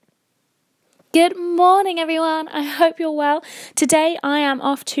Good morning, everyone. I hope you're well. Today, I am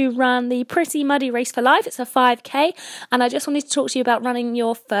off to run the Pretty Muddy Race for Life. It's a 5K, and I just wanted to talk to you about running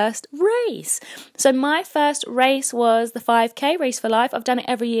your first race. So my first race was the 5K Race for Life. I've done it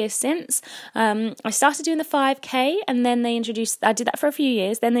every year since. I started doing the 5K, and then I did that for a few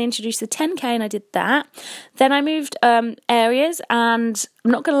years. Then they introduced the 10K, and I did that. Then I moved areas, and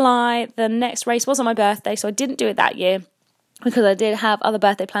I'm not going to lie, the next race was on my birthday, so I didn't do it that year, because I did have other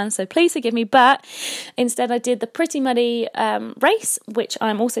birthday plans, so please forgive me. But instead I did the Pretty Muddy race, which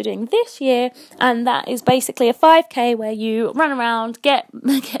I'm also doing this year, and that is basically a 5K where you run around,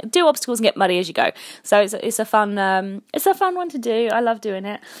 do obstacles and get muddy as you go. So it's a fun one to do. I love doing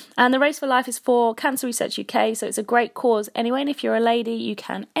it. And the Race for Life is for Cancer Research UK, so it's a great cause anyway, and if you're a lady, you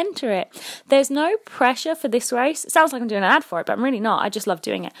can enter it. There's no pressure for this race. It sounds like I'm doing an ad for it, but I'm really not. I just love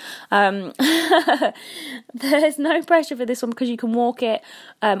doing it. There's no pressure for this one, because you can walk it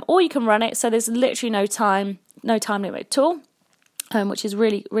or you can run it, so there's literally no time limit at all, which is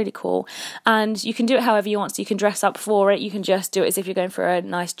really, really cool. And you can do it however you want. So you can dress up for it, you can just do it as if you're going for a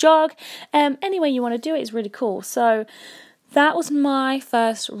nice jog. Any way you want to do it is really cool. So that was my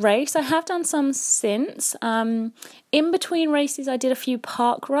first race. I have done some since. In between races, I did a few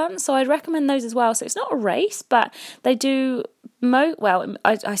park runs, so I'd recommend those as well. So it's not a race, but they do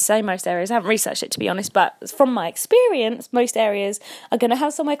I say most areas, I haven't researched it to be honest, but from my experience, most areas are going to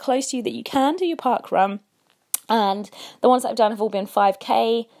have somewhere close to you that you can do your park run. And the ones that I've done have all been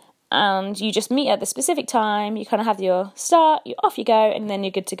 5K, and you just meet at the specific time, you kind of have your start, off you go, and then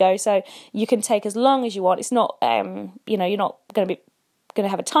you're good to go. So you can take as long as you want. It's not, you're not going to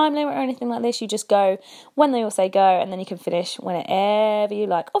have a time limit or anything like this. You just go when they all say go, and then you can finish whenever you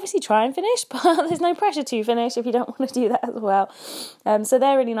like. Obviously try and finish, but there's no pressure to finish if you don't want to do that as well. So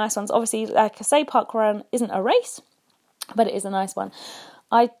they're really nice ones. Obviously, like I say, park run isn't a race, but it is a nice one.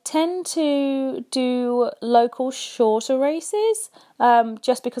 I tend to do local shorter races,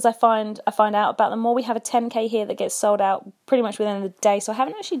 just because I find out about them more. We have a 10K here that gets sold out pretty much within the day, so I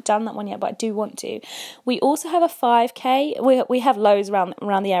haven't actually done that one yet, but I do want to. We also have a 5K. We have loads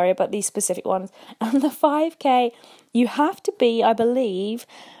around the area, but these specific ones. And the 5K, you have to be, I believe,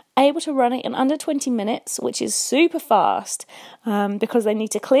 able to run it in under 20 minutes, which is super fast, because they need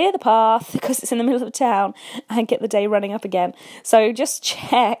to clear the path because it's in the middle of town and get the day running up again. So just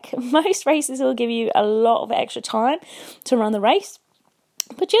check. Most races will give you a lot of extra time to run the race,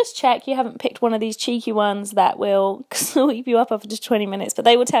 but just check you haven't picked one of these cheeky ones that will sweep you up after just 20 minutes, but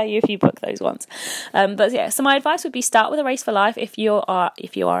they will tell you if you book those ones. But yeah, so my advice would be start with a Race for Life if you are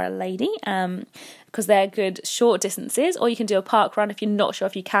a lady, because they're good short distances, or you can do a park run if you're not sure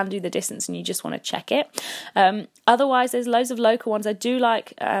if you can do the distance and you just want to check it. Otherwise, there's loads of local ones. I do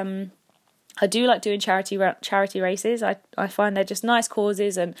like doing charity races. I find they're just nice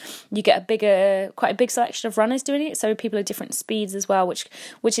causes, and you get quite a big selection of runners doing it. So people are different speeds as well, which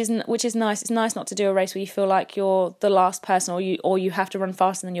is nice. It's nice not to do a race where you feel like you're the last person, or you have to run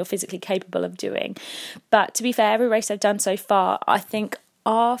faster than you're physically capable of doing. But to be fair, every race I've done so far, I think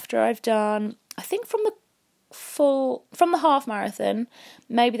after I've done, from the half marathon,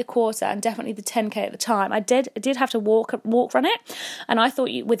 maybe the quarter, and definitely the 10K at the time, I did have to walk run it, and I thought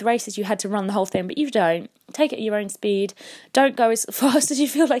with races you had to run the whole thing, but you don't. Take it at your own speed. Don't go as fast as you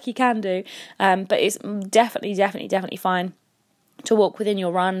feel like you can do, but it's definitely fine to walk within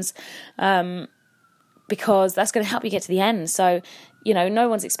your runs, because that's going to help you get to the end. So, no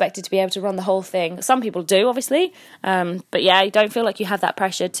one's expected to be able to run the whole thing. Some people do, obviously, but yeah, don't feel like you have that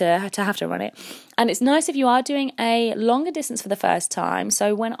pressure to have to run it. And it's nice if you are doing a longer distance for the first time.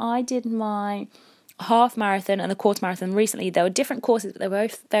 So when I did my half marathon and the quarter marathon recently, there were different courses, but they were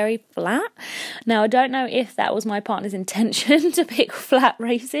both very flat. Now, I don't know if that was my partner's intention to pick flat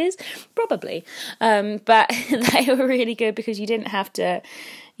races, probably, but they were really good because you didn't have to,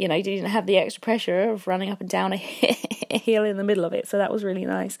 you didn't have the extra pressure of running up and down a hill in the middle of it, so that was really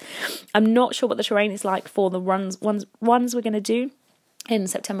nice. I'm not sure what the terrain is like for the ones we're going to do in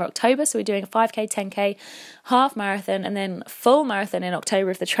September, October. So we're doing a 5K, 10K, half marathon, and then full marathon in October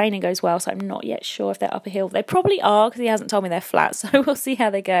if the training goes well. So I'm not yet sure if they're up a hill. They probably are, because he hasn't told me they're flat. So we'll see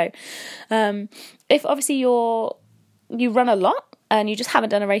how they go. If obviously you run a lot and you just haven't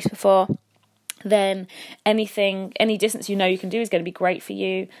done a race before, then any distance you can do is going to be great for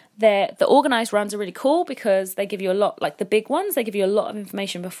you. The organised runs are really cool because they give you a lot, like the big ones, they give you a lot of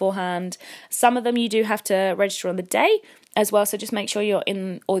information beforehand. Some of them you do have to register on the day as well, so just make sure you're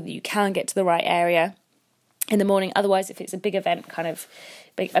in, or you can get to the right area in the morning. Otherwise, if it's a big event,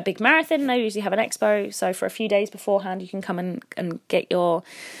 a big marathon, they usually have an expo, so for a few days beforehand you can come and get your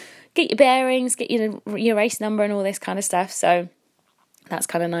bearings, get your race number and all this kind of stuff. So that's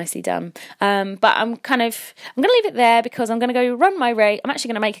kind of nicely done. But I'm going to leave it there because I'm going to go run my race. I'm actually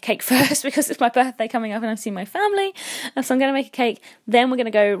going to make a cake first because it's my birthday coming up and I'm seeing my family. So I'm going to make a cake. Then we're going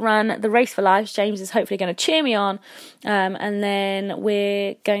to go run the Race for Life. James is hopefully going to cheer me on. And then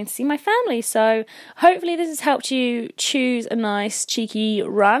we're going to see my family. So hopefully this has helped you choose a nice cheeky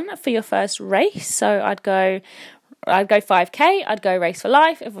run for your first race. So I'd go 5k, I'd go Race for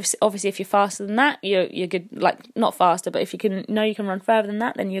Life. Obviously if you're faster than that, you're good, like not faster, but if you can run further than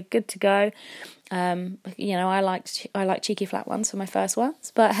that, then you're good to go. I like cheeky flat ones for my first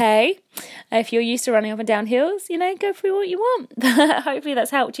ones, but hey, if you're used to running up and down hills, go for what you want. Hopefully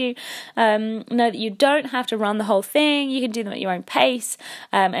that's helped you know that you don't have to run the whole thing. You can do them at your own pace,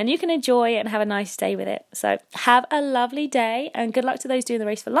 and you can enjoy it and have a nice day with it. So have a lovely day and good luck to those doing the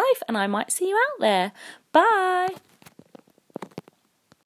Race for Life, and I might see you out there. Bye.